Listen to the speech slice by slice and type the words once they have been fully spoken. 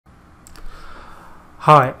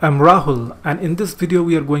Hi, I'm Rahul, and in this video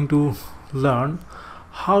we are going to learn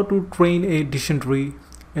how to train a decision tree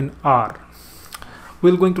in R.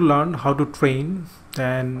 We're going to learn how to train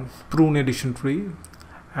and prune a decision tree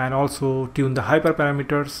and also tune the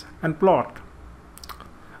hyperparameters and plot.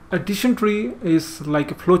 A decision tree is like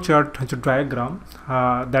a flowchart diagram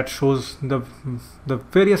that shows the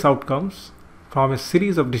various outcomes from a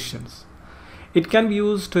series of decisions. It can be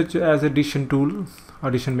used as a decision tool or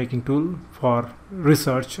decision making tool for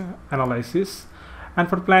research, analysis, and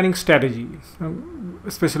for planning strategy,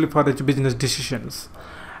 especially for the business decisions.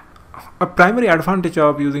 A primary advantage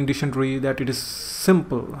of using decision tree is that it is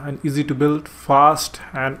simple and easy to build, fast,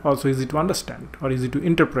 and also easy to understand or easy to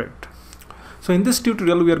interpret. So in this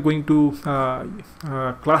tutorial we are going to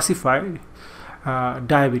classify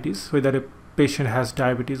diabetes, whether a patient has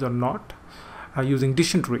diabetes or not, using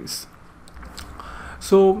decision trees.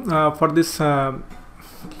 So for this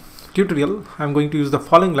tutorial I'm going to use the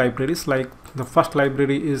following libraries. Like the first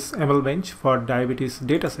library is MLbench for diabetes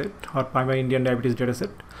dataset or primary Indian diabetes dataset,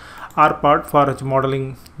 rpart for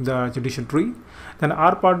modeling the decision tree, then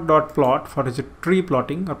rpart.plot for tree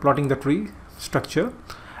plotting or plotting the tree structure,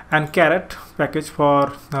 and caret package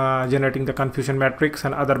for generating the confusion matrix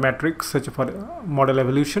and other metrics such for model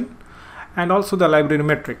evolution, and also the library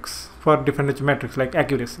metrics for different metrics like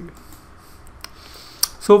accuracy.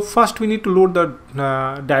 So first we need to load the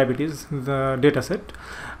diabetes dataset.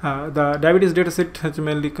 The diabetes dataset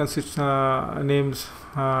mainly consists names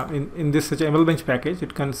in this such MLbench package.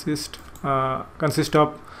 It consists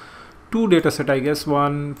of two dataset, I guess.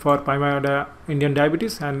 One for primary Indian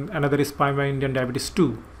diabetes and another is primary Indian diabetes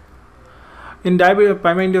 2. In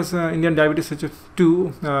primary Indian diabetes such a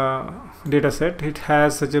 2 dataset, it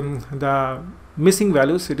has such the missing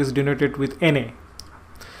values. It is denoted with NA.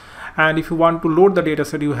 And if you want to load the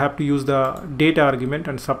dataset, you have to use the data argument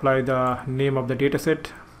and supply the name of the dataset.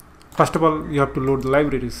 First of all, you have to load the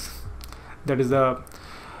libraries. That is the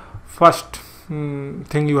first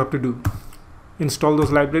thing you have to do. Install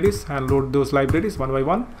those libraries and load those libraries one by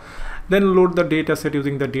one. Then load the dataset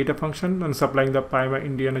using the data function and supplying the primary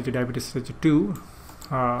Indian diabetes 2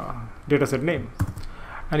 dataset name.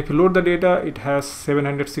 And if you load the data, it has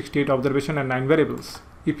 768 observation and 9 variables.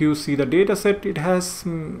 If you see the data set, it has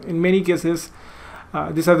in many cases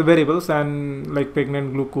these are the variables, and like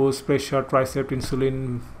pregnant, glucose, pressure, tricep,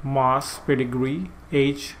 insulin, mass, pedigree,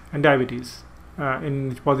 age, and diabetes.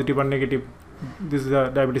 In positive or negative, this is the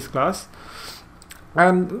diabetes class.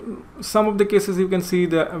 And some of the cases you can see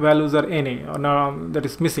the values are NA or that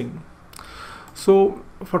is missing. So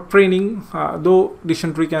for training, though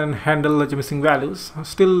decision tree can handle such missing values,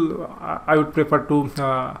 still I would prefer to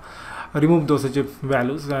remove those such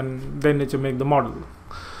values and then make the model.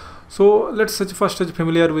 So let's first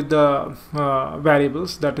familiar with the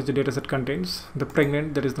variables that the dataset contains. The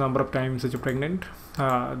pregnant, that is the number of times such a pregnant,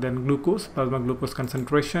 then glucose, plasma glucose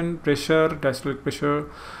concentration, pressure, diastolic pressure,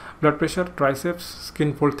 blood pressure, triceps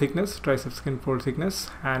skin fold thickness, triceps skin fold thickness,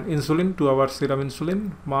 and insulin, 2 hour serum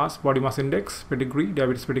insulin, mass, body mass index, pedigree,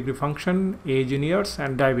 diabetes pedigree function, age in years,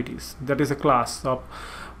 and diabetes. That is a class of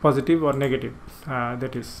positive or negative,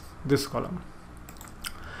 that is this column.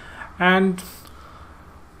 And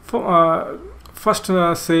for, first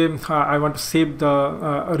say I want to save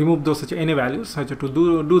the remove those such NA values. To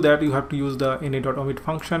do that, you have to use the NA.omit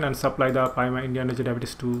function and supply the primary Indian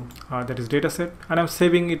diabetes 2 that is dataset. And I'm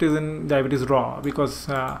saving it is in diabetes raw because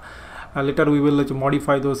later we will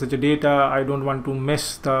modify those such data. I don't want to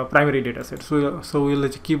mess the primary dataset, so we'll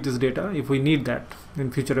keep this data if we need that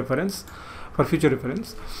in future reference, for future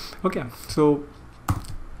reference. Okay, so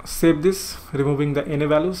save this, removing the NA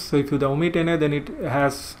values. So if you omit NA, then it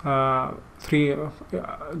has the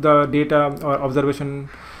data or observation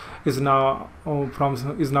is now from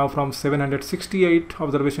 768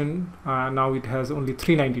 observation. Now it has only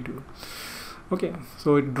 392. Okay,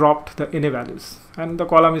 so it dropped the NA values, and the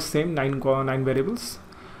column is same, 9 variables.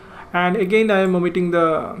 And again I am omitting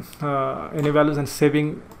the NA values and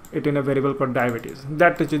saving it in a variable called diabetes.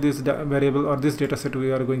 That is this variable or this data set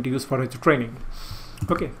we are going to use for training.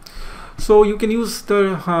 Okay, so you can use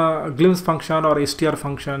the glimpse function or str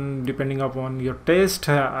function depending upon your taste.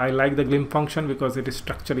 I like the glimpse function because it is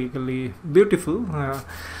structurally beautiful.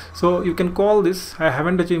 So you can call this. I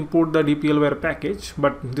haven't import the dplware package,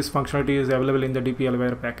 but this functionality is available in the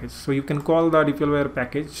dplware package. So you can call the dplware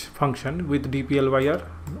package function with dplware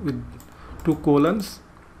with 2 colons,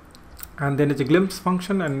 and then it's a glimpse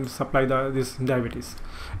function and supply this diabetes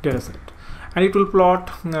dataset. And it will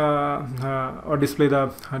plot or display the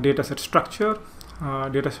dataset structure,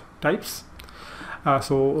 data types.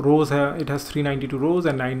 So rows, it has 392 rows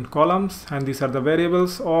and 9 columns, and these are the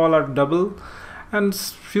variables. All are double, and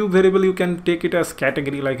few variable you can take it as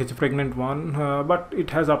category, like it's a pregnant one, but it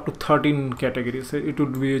has up to 13 categories. It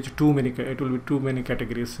would be too many. It will be too many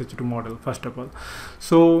categories to model, first of all.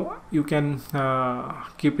 So you can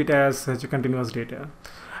keep it as such a continuous data,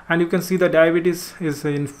 and you can see the diabetes is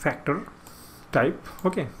in factor type.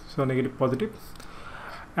 Okay, so negative, positive.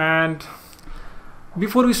 And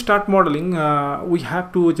before we start modeling, we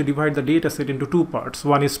have to divide the data set into two parts.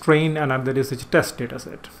 One is train and another is test data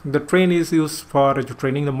set. The train is used for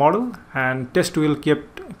training the model, and test will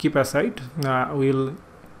keep aside.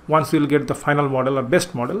 Once we'll get the final model or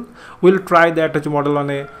best model, we'll try that model on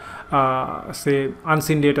a say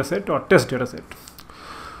unseen data set or test data set.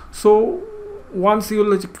 So once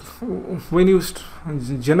when you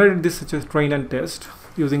generate this train and test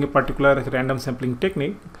using a particular random sampling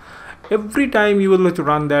technique, every time you will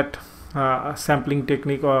run that sampling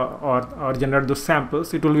technique or generate those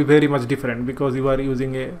samples, it will be very much different because you are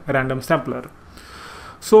using a random sampler.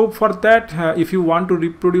 So for that, if you want to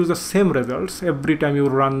reproduce the same results every time you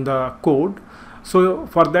run the code, so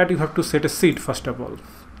for that you have to set a seed first of all.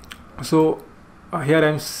 So here I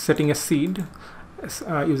am setting a seed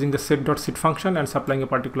using the set.seed function and supplying a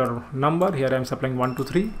particular number. Here I am supplying 1, 2,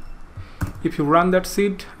 3. If you run that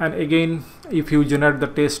seed, and again if you generate the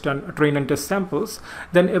test and train and test samples,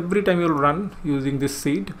 then every time you will run using this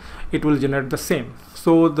seed, it will generate the same.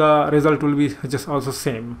 So the result will be just also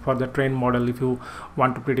same for the train model. If you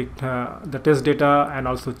want to predict the test data and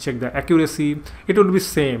also check the accuracy, it will be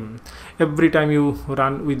same every time you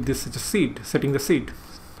run with this seed, setting the seed.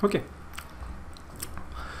 Okay,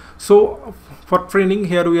 so for training,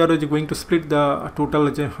 here we are going to split the total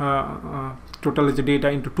data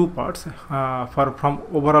into two parts. From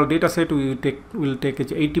overall data set, we'll take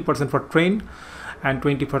 80% for train and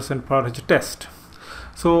 20% for test.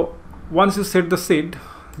 So once you set the seed,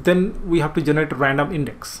 then we have to generate a random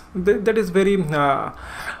index. That is very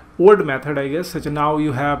old method, I guess. So now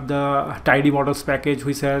you have the tidy models package,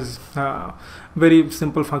 which has very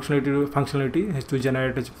simple functionality to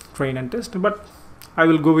generate a train and test, but I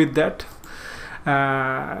will go with that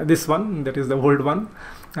this one, that is the old one.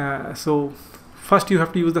 So first you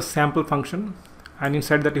have to use the sample function, and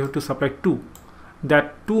inside that you have to supply 2.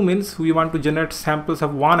 That 2 means we want to generate samples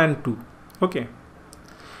of 1 and 2. Okay,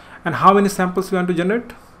 and how many samples we want to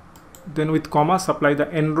generate? Then with comma supply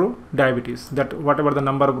the n row diabetes, that whatever the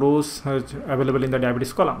number of rows available in the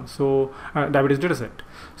diabetes column, so diabetes data set.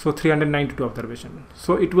 So 392 observation.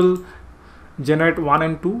 So it will generate 1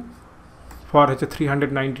 and 2 for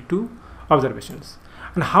 392 observations.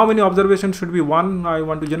 And how many observations should be 1 I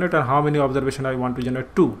want to generate, and how many observation I want to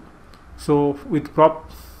generate 2. So with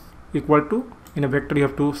prop equal to, in a vector you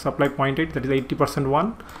have to supply 0.8, that is 80%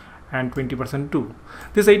 1 and 20% 2.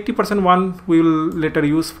 This 80% 1 we will later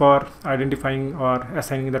use for identifying or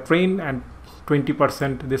assigning the train, and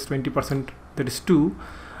 20%, this 20% that is 2,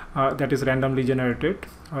 that is randomly generated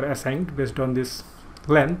or assigned based on this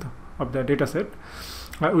length of the data set,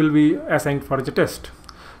 will be assigned for the test.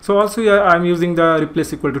 So also I'm using the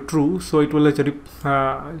replace equal to true, so it will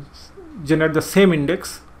generate the same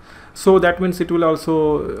index. So that means it will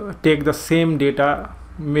also take the same data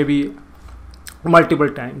maybe multiple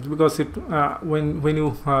times, because it when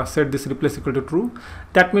you set this replace equal to true,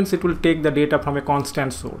 that means it will take the data from a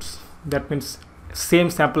constant source. That means same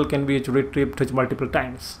sample can be retrieved multiple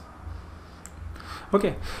times.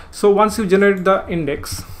 Okay, so once you generate the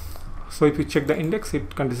index, so if you check the index,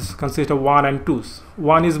 it consists of 1 and 2s.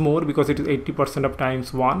 1 is more because it is 80% of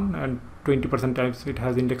times 1, and 20% times it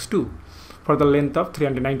has index 2 for the length of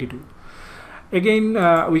 392. Again,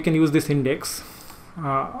 we can use this index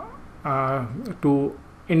to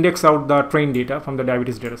index out the train data from the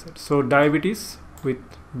diabetes dataset. So diabetes with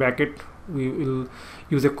bracket, we will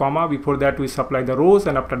use a comma. Before that we supply the rows,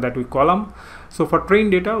 and after that we column. So for train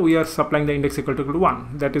data we are supplying the index equal to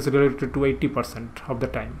 1, that is related to 80% of the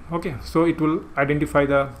time. Okay, so it will identify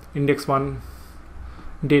the index 1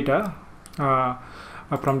 data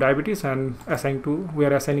from diabetes and we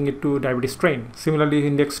are assigning it to diabetes train. Similarly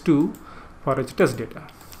index 2 for its test data.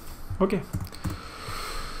 Okay,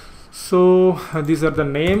 so these are the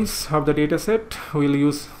names of the data set we'll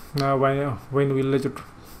use when we'll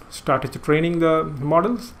start training the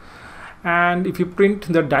models. And if you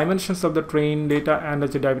print the dimensions of the train data and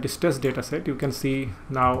the diabetes test data set, you can see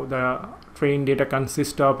now the train data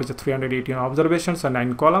consists of 318 observations and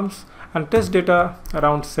 9 columns, and test data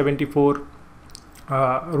around 74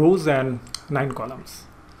 rows and 9 columns.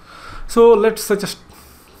 So let's just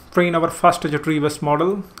train our first tree-based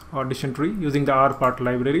model or decision tree using the R part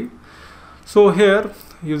library. So here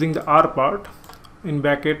using the R part, in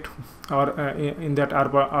bracket or in that r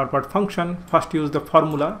part function, first use the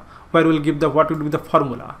formula where we'll give the what will be the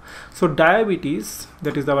formula. So diabetes,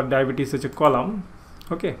 that is our diabetes as a column,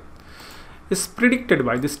 okay, is predicted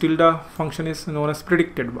by this tilde function is known as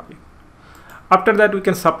predicted by. After that we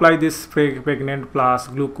can supply this pregnant plus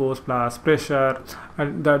glucose plus pressure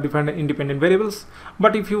and the different independent variables.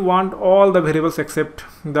 But if you want all the variables except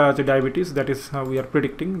the diabetes, that is how we are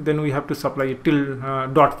predicting, then we have to supply a tilde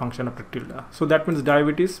dot function after tilde. So that means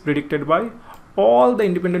diabetes predicted by all the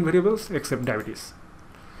independent variables except diabetes.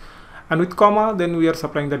 And with comma, then we are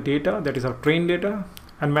supplying the data, that is our trained data,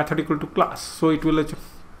 and method equal to class. So it will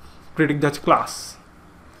predict the class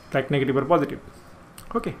like negative or positive.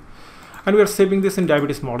 Okay. And we are saving this in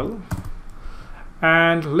diabetes model,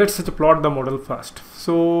 and let's plot the model first.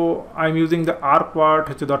 So I'm using the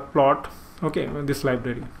rpart.plot, okay, this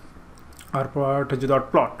library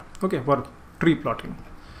rpart.plot, okay, for tree plotting,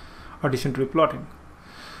 addition tree plotting.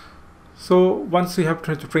 So once we have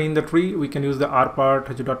to train the tree, we can use the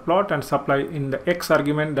rpart.plot and supply in the x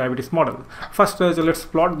argument diabetes model. First let's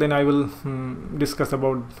plot, then I will discuss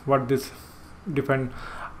about what this different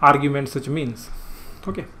arguments means.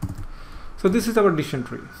 Okay. So this is our decision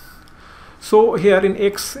tree. So here in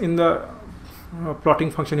x, in the plotting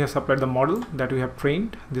function, here supplied the model that we have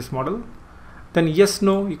trained, this model. Then yes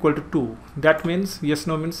no equal to 2. That means yes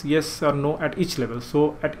no means yes or no at each level.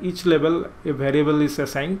 So at each level a variable is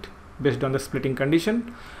assigned based on the splitting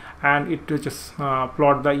condition, and it will just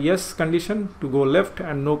plot the yes condition to go left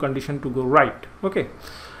and no condition to go right. Okay.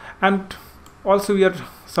 And also we are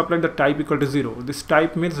supplied the type equal to 0. This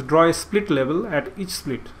type means draw a split level at each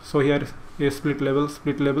split. So here a split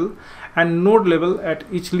level, and node level at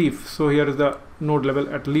each leaf. So here is the node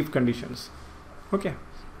level at leaf conditions. Okay.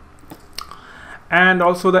 And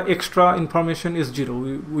also the extra information is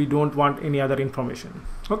 0. We don't want any other information.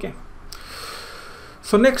 Okay.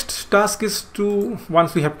 So next task is to,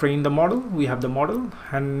 once we have trained the model, we have the model,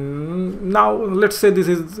 and now let's say this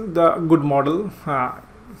is the good model.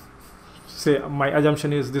 Say my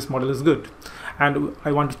assumption is this model is good, and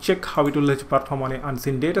I want to check how it will perform on an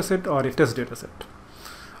unseen dataset or a test dataset.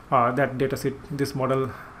 That dataset this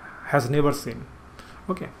model has never seen,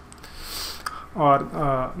 okay,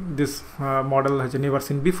 or this model has never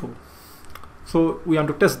seen before. So we want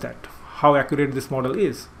to test that how accurate this model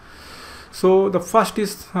is. So the first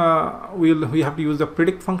is we have to use the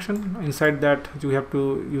predict function. Inside that you have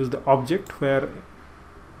to use the object, where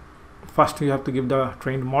first you have to give the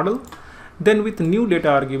trained model. Then with new data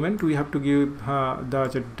argument, we have to give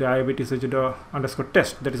the diabetes underscore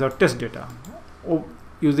test, that is our test data.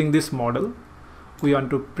 Using this model, we want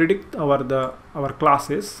to predict our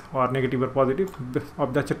classes or negative or positive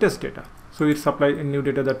of the test data. So we supply in new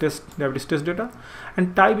data the diabetes test data,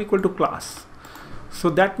 and type equal to class. So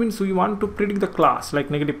that means we want to predict the class like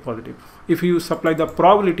negative positive. If you supply the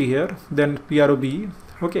probability here, then PROB,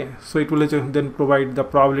 okay, so it will then provide the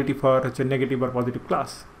probability for a negative or positive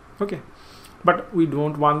class. Okay. But we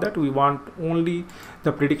don't want that. We want only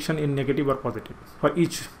the prediction in negative or positive for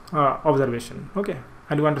each observation. Okay,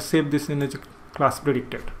 and we want to save this in a class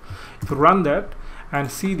predicted. If you run that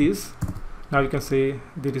and see this, now you can say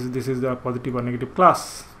this is the positive or negative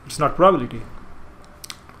class. It's not probability.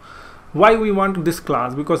 Why we want this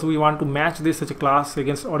class? Because we want to match this such a class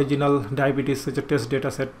against original diabetes such a test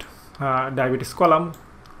data set diabetes column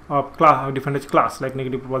of different class like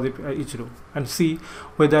negative positive each row, and see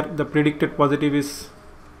whether the predicted positive is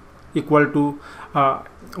equal to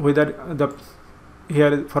whether the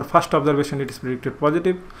here for first observation it is predicted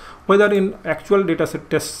positive, whether in actual data set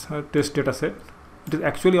test data set it is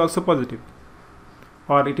actually also positive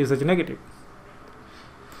or it is as negative.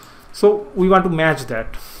 So we want to match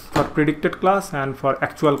that for predicted class and for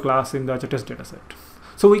actual class in the test data set.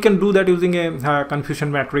 So we can do that using a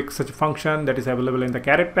confusion matrix such a function that is available in the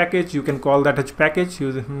caret package. You can call that as package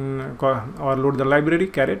or load the library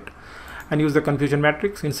caret and use the confusion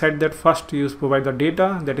matrix. Inside that, first you provide the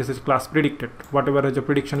data, that is class predicted, whatever is the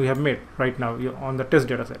prediction we have made right now on the test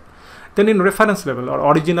data set. Then in reference level,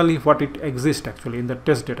 or originally what it exists actually in the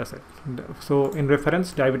test data set. So in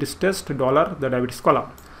reference, diabetes test $, the diabetes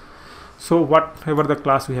column. So whatever the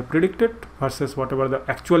class we have predicted versus whatever the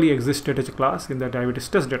actually existed as a class in the diabetes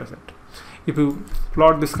test dataset. If you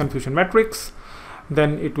plot this confusion matrix,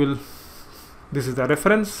 then it will, this is the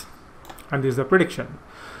reference and this is the prediction.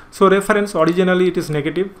 So reference originally it is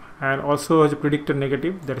negative and also has a predicted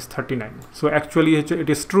negative, that is 39. So actually it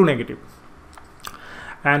is true negative,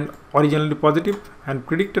 and originally positive and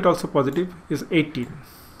predicted also positive is 18.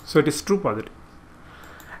 So it is true positive.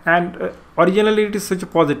 And originally it is such a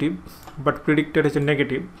positive but predicted as a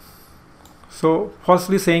negative, So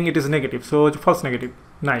falsely saying it is negative, so it's false negative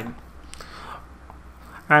 9.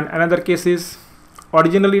 And another case is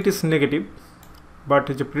originally it is negative, but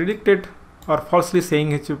it's predicted or falsely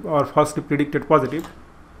saying it or falsely predicted positive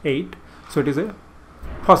 8, so it is a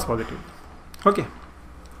false positive. Okay,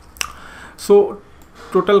 so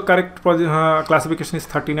total correct classification is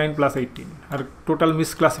 39 plus 18, or total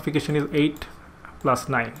misclassification is 8 plus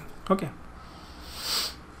 9. Okay,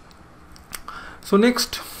 so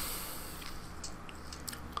next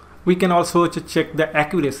we can also check the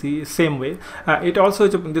accuracy same way. It also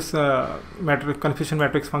this confusion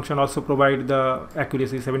matrix function also provide the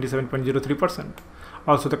accuracy 77.03%.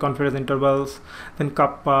 Also the confidence intervals, then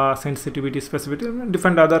kappa, sensitivity, specificity,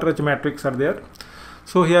 different other metrics are there.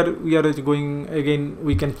 So here we are going again,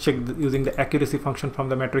 we can check using the accuracy function from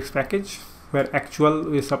the matrix package, where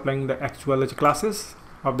actual is applying the actual classes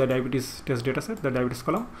of the diabetes test dataset, the diabetes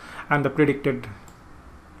column, and the predicted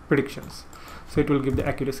predictions. So it will give the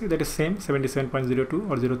accuracy that is same 77.02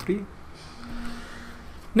 or 03.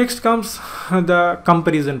 Next comes the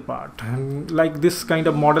comparison part. Like this kind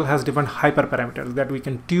of model has different hyperparameters that we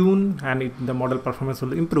can tune, and the model performance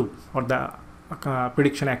will improve, or the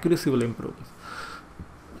prediction accuracy will improve.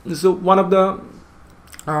 So one of the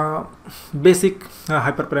basic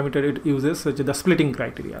hyperparameter it uses the splitting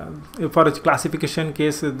criteria. For a classification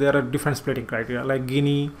case, there are different splitting criteria like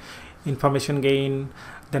Gini, information gain,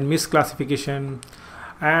 then misclassification,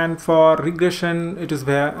 and for regression it is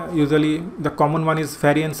where usually the common one is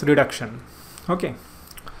variance reduction. Okay,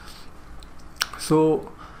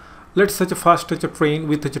 so let's first train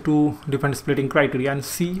with two different splitting criteria and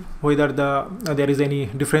see whether there is any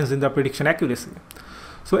difference in the prediction accuracy.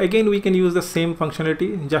 So again we can use the same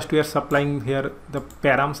functionality, just we are supplying here the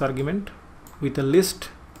params argument with a list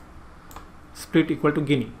split equal to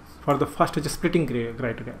Gini. For the first splitting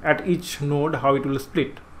criteria, at each node how it will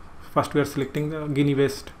split. First we are selecting the Gini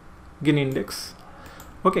based Gini index,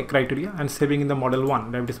 okay, criteria, and saving in the model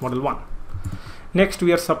 1, diabetes model 1. Next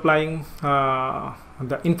we are supplying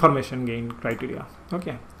the information gain criteria,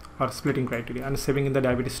 okay, or splitting criteria, and saving in the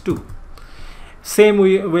diabetes 2. Same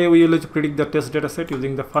way we will predict the test data set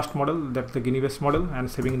using the first model, that's the Gini based model,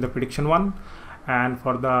 and saving in the prediction 1. And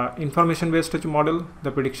for the information based model,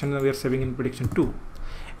 the prediction we are saving in prediction 2.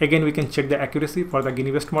 Again we can check the accuracy for the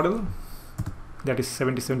Gini based model, that is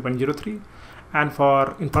 77.03, and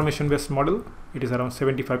for information based model it is around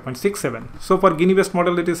 75.67. so for Gini based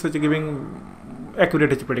model it is giving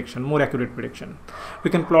accurate prediction, more accurate prediction. We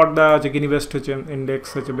can plot the Gini based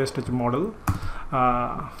index based model.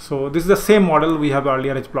 So this is the same model we have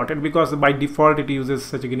earlier plotted, because by default it uses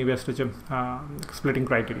such a Gini based splitting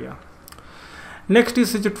criteria. Next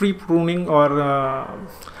is tree pruning, or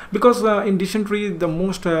because in decision tree the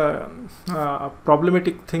most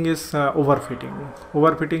problematic thing is overfitting.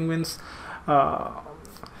 Overfitting means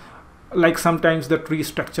like sometimes the tree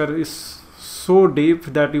structure is so deep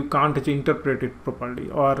that you can't interpret it properly,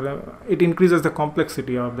 or it increases the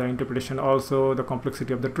complexity of the interpretation, also the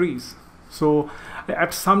complexity of the trees. So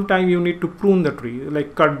at some time you need to prune the tree,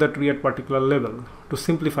 like cut the tree at particular level to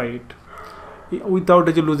simplify it without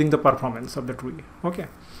losing the performance of the tree. Okay,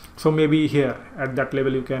 so maybe here at that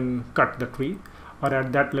level you can cut the tree, or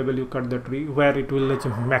at that level you cut the tree where it will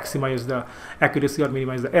maximize the accuracy or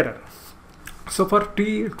minimize the error. So for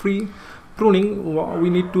tree pruning we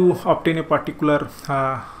need to obtain a particular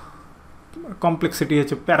complexity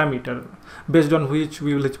parameter based on which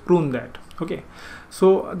we will prune that. Okay,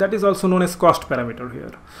 so that is also known as cost parameter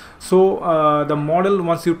here. So the model,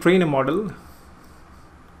 once you train a model,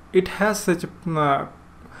 it has such a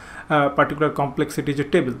particular complexity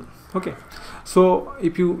table. Okay, so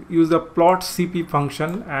if you use the plot CP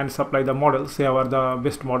function and supply the model, say the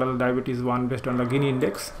best model diabetes 1 based on the Gini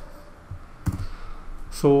index,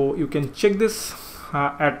 so you can check this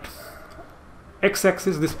at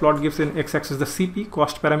x-axis. This plot gives in x-axis the CP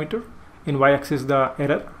cost parameter, in y-axis the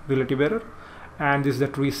error, relative error, and this is the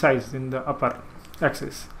tree size in the upper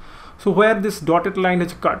axis. So where this dotted line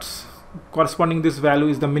cuts, corresponding this value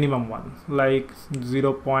is the minimum one, like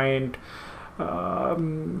 0.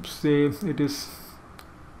 Say it is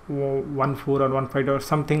 14 or 15 or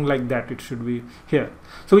something like that, it should be here.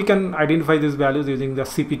 So we can identify these values using the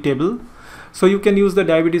CP table. So you can use the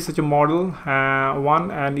diabetes such a model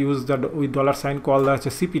 1 and use the with $sign call as a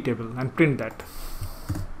CP table and print that.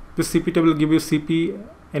 This CP table will give you CP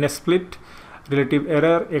in a split, relative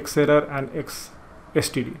error, X error, and X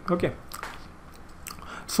STD. Okay,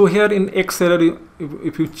 so here in X error,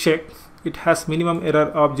 if you check, it has minimum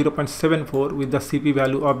error of 0.74 with the CP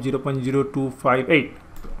value of 0.0258.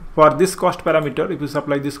 For this cost parameter, if you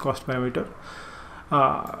supply this cost parameter,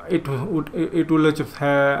 it will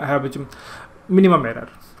have a minimum error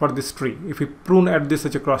for this tree if we prune at this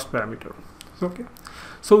such a cross parameter. Okay,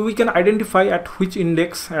 so we can identify at which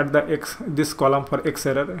index at the this column for x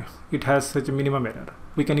error it has such a minimum error.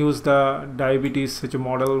 We can use the diabetes such a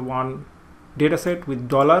model 1 dataset with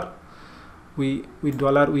dollar. We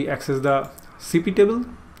access the CP table,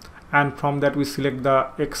 and from that we select the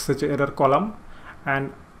x such error column,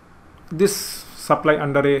 and this supply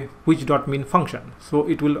under a which.min function, so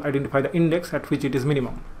it will identify the index at which it is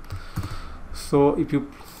minimum. So if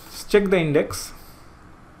you check the index,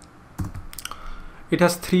 it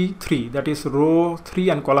has 3 that is row 3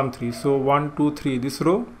 and column 3. So 1 2 3 this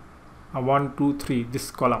row, 1 2 3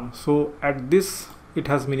 this column. So at this it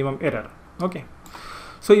has minimum error. Okay,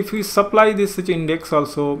 so if we supply this such index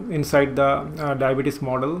also inside the diabetes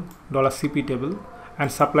model $CP table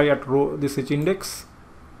and supply at row this such index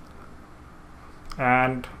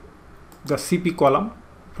and the CP column,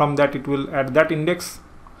 from that it will at that index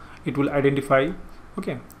it will identify,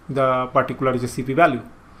 okay, the particular CP value.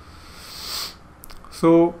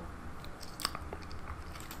 So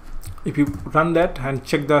if you run that and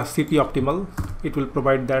check the CP optimal, it will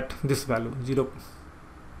provide that this value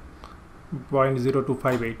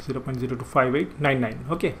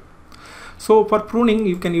 0.0258 Okay, so for pruning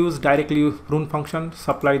you can use directly prune function,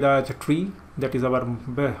 supply the tree, that is our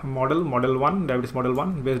model 1 diabetes model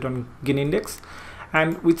 1 based on gain index,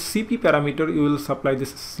 and with CP parameter you will supply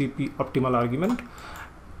this CP optimal argument,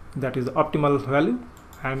 that is the optimal value,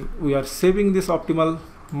 and we are saving this optimal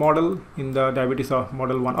model in the diabetes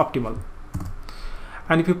model 1 optimal.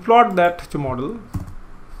 And if you plot that model,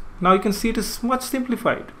 now you can see it is much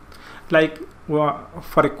simplified. Like for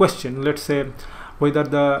a question, let's say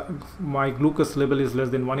whether my glucose level is less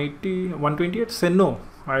than 128, say no,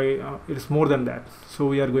 it is more than that, so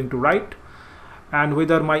we are going to write. And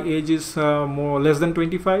whether my age is less than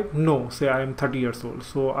 25, no, say I am 30 years old,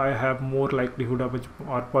 so I have more likelihood of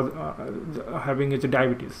having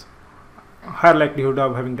diabetes, higher likelihood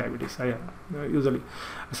of having diabetes usually,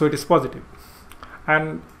 so it is positive,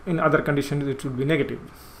 and in other conditions it would be negative.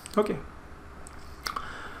 Okay,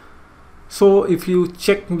 so if you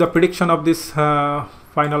check the prediction of this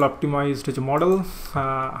final optimized model,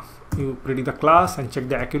 you predict the class and check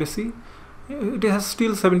the accuracy, it has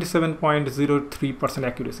still 77.03%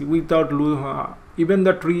 accuracy without even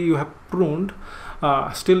the tree you have pruned,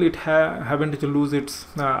 still it haven't lose its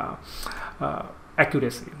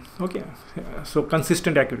accuracy. Okay, so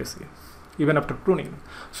consistent accuracy even after pruning,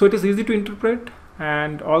 so it is easy to interpret,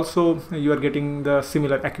 and also you are getting the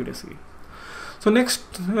similar accuracy. So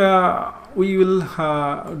next we will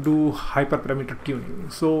do hyperparameter tuning.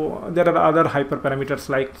 So there are other hyperparameters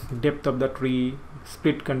like depth of the tree,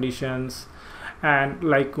 split conditions, and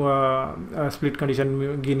like split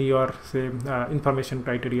condition give your say information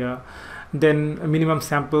criteria, then minimum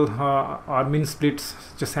sample or min splits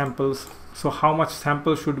samples. So how much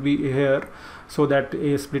sample should be here so that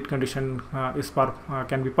a split condition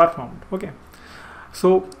can be performed. Okay,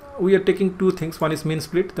 so we are taking two things. One is min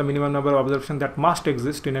split, the minimum number of observations that must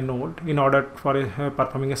exist in a node in order for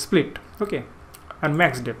performing a split. Okay, and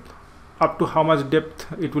max depth, up to how much depth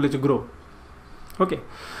it will grow. Okay,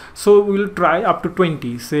 so we will try up to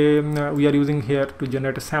 20. Say we are using here to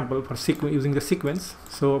generate a sample for using the sequence.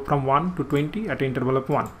 So from 1 to 20 at an interval of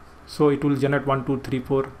 1. So it will generate 1, 2, 3,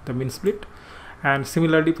 4 the min split, and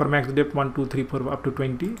similarly for max depth 1, 2, 3, 4 up to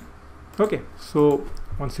 20. Okay, so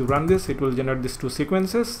once you run this, it will generate these two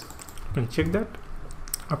sequences. You can check that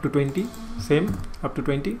up to 20, same up to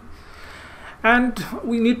 20. And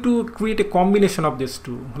we need to create a combination of these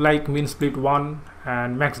two, like min split 1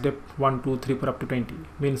 and max depth 1, 2, 3, 4 up to 20.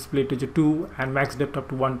 Min split is 2 and max depth up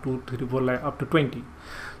to 1, 2, 3, 4 up to 20.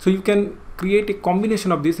 So you can create a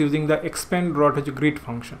combination of this using the expand grid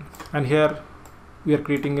function. And here we are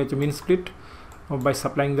creating a min split by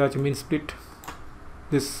supplying the min split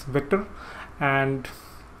this vector, and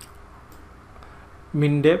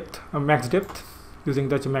min depth, max depth using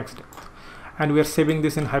the max depth, and we are saving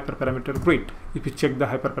this in hyperparameter grid. If you check the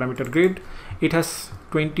hyperparameter grid, it has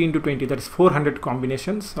 20 into 20, that is 400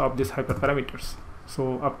 combinations of these hyperparameters,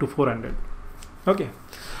 so up to 400. Okay,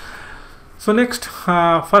 so next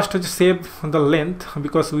first just save the length,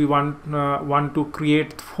 because we want to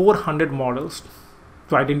create 400 models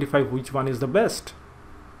to identify which one is the best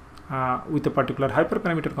with a particular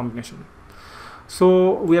hyperparameter combination.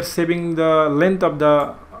 So we are saving the length of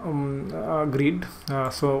the grid,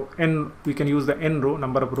 so n, we can use the n row,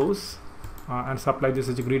 number of rows, and supply this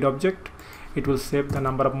as a grid object. It will save the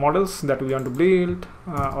number of models that we want to build,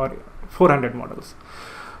 or 400 models.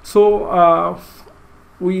 So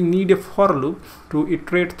we need a for loop to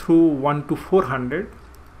iterate through 1 to 400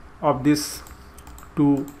 of these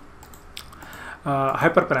two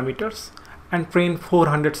hyperparameters and train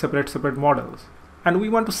 400 separate models, and we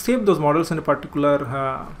want to save those models in a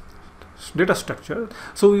particular data structure.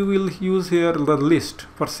 So we will use here the list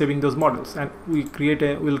for saving those models, and we'll create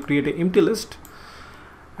a empty list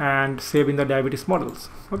and save in the diabetes models.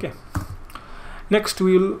 Okay, next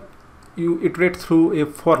you iterate through a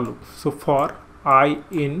for loop. So for I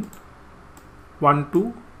in 1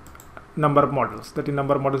 to number of models, that is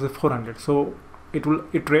number of models is 400, so it will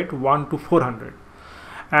iterate 1 to 400,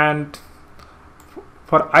 and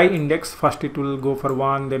for I index first it will go for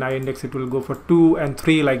 1, then I index it will go for 2 and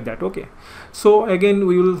 3, like that. Okay, so again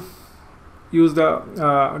we will use the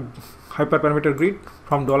hyperparameter grid.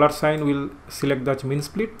 From $, we'll select the min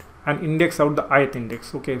split and index out the ith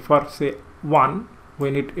index. Okay, for say 1,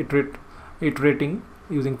 when it iterating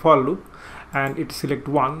using for loop and it select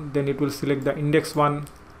 1, then it will select the index 1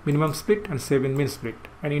 minimum split and save in min split,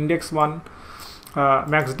 and index 1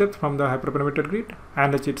 max depth from the hyperparameter grid,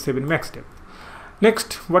 and it save in max depth.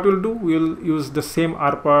 Next, what we'll do, we'll use the same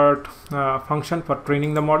rpart function for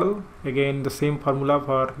training the model. Again, the same formula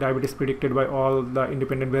for diabetes predicted by all the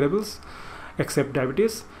independent variables except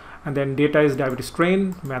diabetes, and then data is diabetes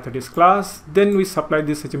train, method is class. Then we supply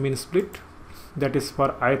this as a min split, that is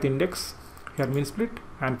for ith index, here min split,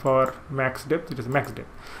 and for max depth it is max depth.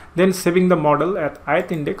 Then saving the model at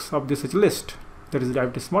ith index of this list, that is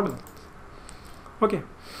diabetes model. Okay,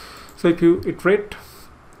 so if you iterate,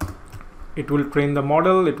 it will train the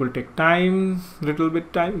model. It will take time, little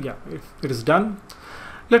bit time. Yeah, it is done.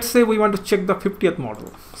 Let's say we want to check the 50th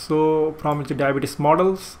model. So from the diabetes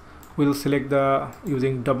models, we'll select the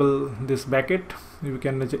using double this bracket. We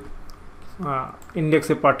can index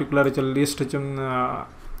a particular list,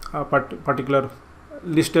 particular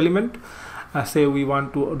list element. Say we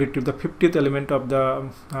want to retrieve the 50th element of the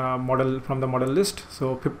model from the model list.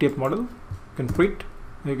 So 50th model, you can print.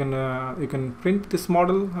 You can print this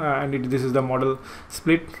model, and this is the model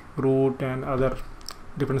split, root, and other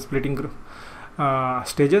different splitting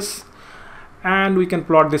stages, and we can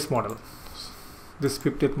plot this model, this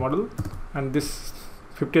 50th model, and this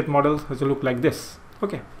 50th model has a look like this.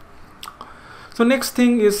 Okay, so next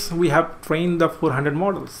thing is we have trained the 400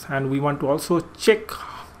 models, and we want to also check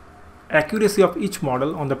accuracy of each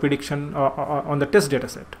model on the prediction on the test data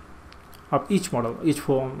set of each model. Each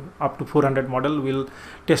form up to 400 model will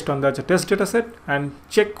test on the test data set and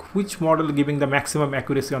check which model giving the maximum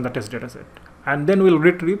accuracy on the test data set, and then we'll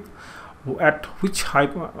retrieve at which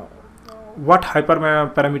what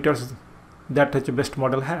hyperparameters that best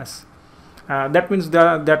model has. That means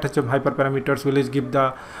that hyperparameters will give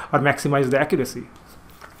the or maximize the accuracy.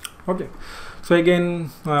 Okay, so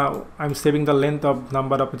again I'm saving the length of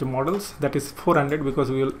number of models, that is 400, because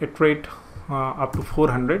we will iterate up to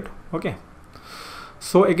 400. Okay,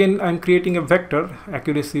 so again I'm creating a vector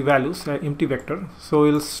accuracy values, empty vector. So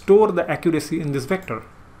we'll store the accuracy in this vector.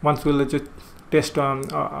 Once we'll just test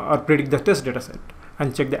on or predict the test data set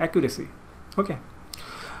and check the accuracy. Okay,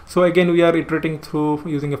 so again we are iterating through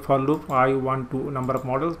using a for loop. I want to number of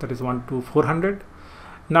models, that is 1 to 400.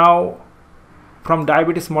 Now from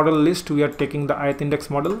diabetes model list we are taking the ith index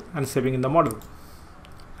model and saving in the model,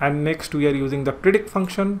 and next we are using the predict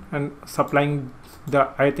function and supplying the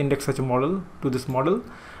ith index such a model to this model,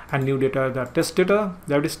 and new data, the test data,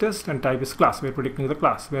 diabetes test, and type is class. We are predicting the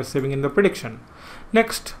class, we are saving in the prediction.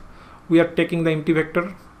 Next we are taking the empty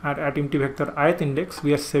vector, and at empty vector ith index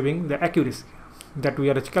we are saving the accuracy that we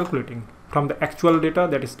are calculating from the actual data,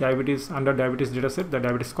 that is diabetes, under diabetes data set, the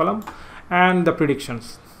diabetes column, and the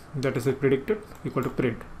predictions, that is predicted equal to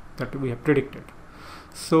print, that we have predicted.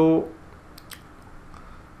 So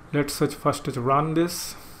let's first run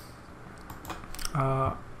this,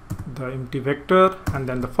 the empty vector, and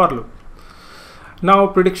then the for loop. Now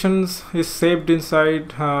predictions is saved inside,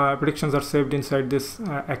 predictions are saved inside this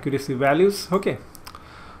accuracy values. Okay,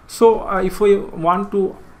 so if we want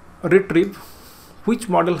to retrieve which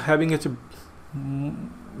model having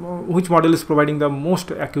which model is providing the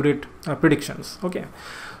most accurate predictions. Okay,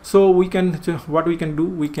 so we can, what we can do,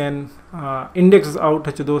 we can index out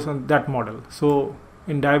those on that model. So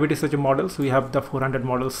in diabetes such a models, we have the 400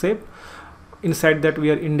 models saved. Inside that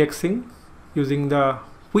we are indexing using the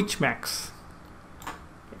which max.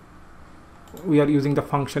 We are using the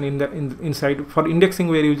function inside for indexing.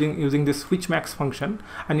 We are using this which max function,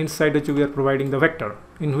 and inside which we are providing the vector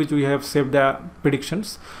in which we have saved the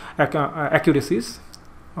predictions accuracies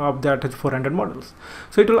of that 400 models.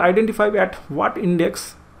 So it will identify at what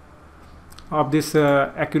index of this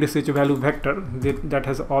accuracy value vector that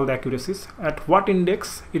has all the accuracies, at what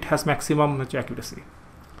index it has maximum accuracy.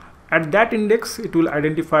 at that index it will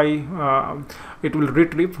identify, it will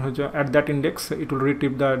retrieve at that index, it will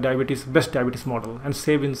retrieve the best diabetes model and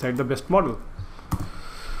save inside the best model.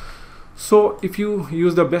 So if you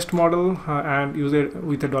use the best model and use it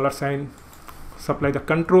with a $, supply the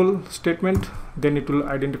control statement, then it will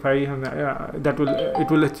identify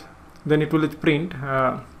then it will print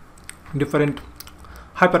different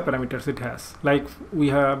hyperparameters it has. Like we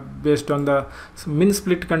have, based on the min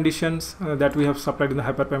split conditions that we have supplied in the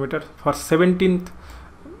hyperparameter, for 17th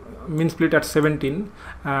min split at 17,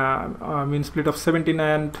 min split of 17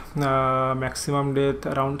 and maximum depth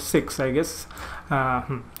around 6, I guess.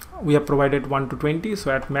 We have provided 1 to 20,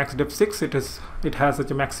 so at max depth 6 it has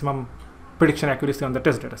such a maximum prediction accuracy on the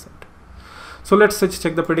test data set. So let's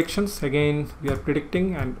check the predictions. Again, we are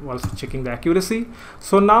predicting and also checking the accuracy.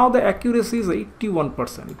 So now the accuracy is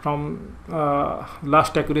 81% from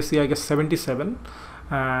last accuracy, I guess 77,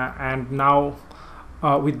 and now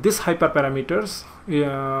with this hyperparameters,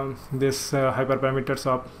 hyperparameters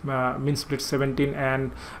of min split 17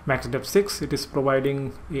 and max depth 6, it is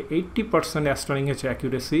providing a 80% astronomical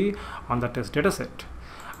accuracy on the test data set.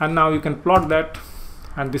 And now you can plot that,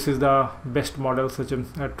 and this is the best model, such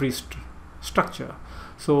a tree structure.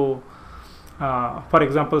 So for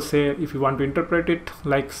example, say if you want to interpret it,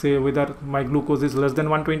 like say whether my glucose is less than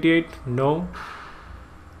 128, no,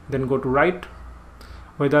 then go to right.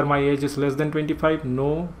 Whether my age is less than 25,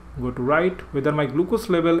 no, go to right. Whether my glucose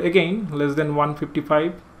level, again, less than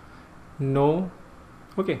 155, no.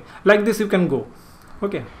 Okay, like this you can go.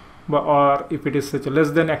 Okay, or if it is such a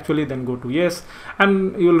less than actually, then go to yes,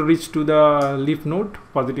 and you will reach to the leaf node,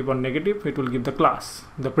 positive or negative, it will give the class,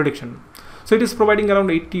 the prediction. So it is providing around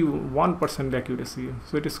 81% accuracy.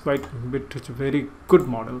 So it is quite it's a very good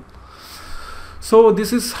model. So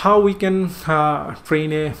this is how we can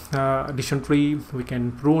train a addition tree. We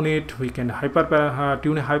can prune it, we can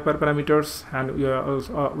tune hyperparameters, and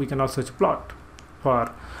we can also plot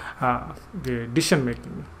for the decision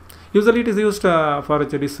making. Usually it is used for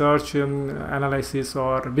research, analysis,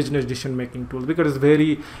 or business decision making tools, because it's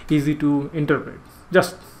very easy to interpret.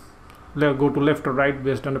 Just go to left or right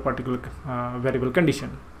based on a particular variable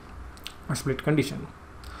condition, a split condition.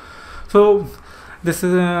 So this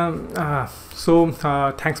is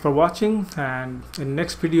thanks for watching, and in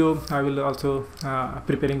next video I will also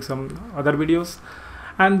preparing some other videos,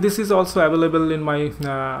 and this is also available in my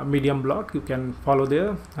Medium blog. You can follow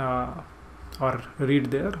there or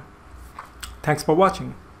read there. Thanks for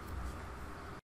watching.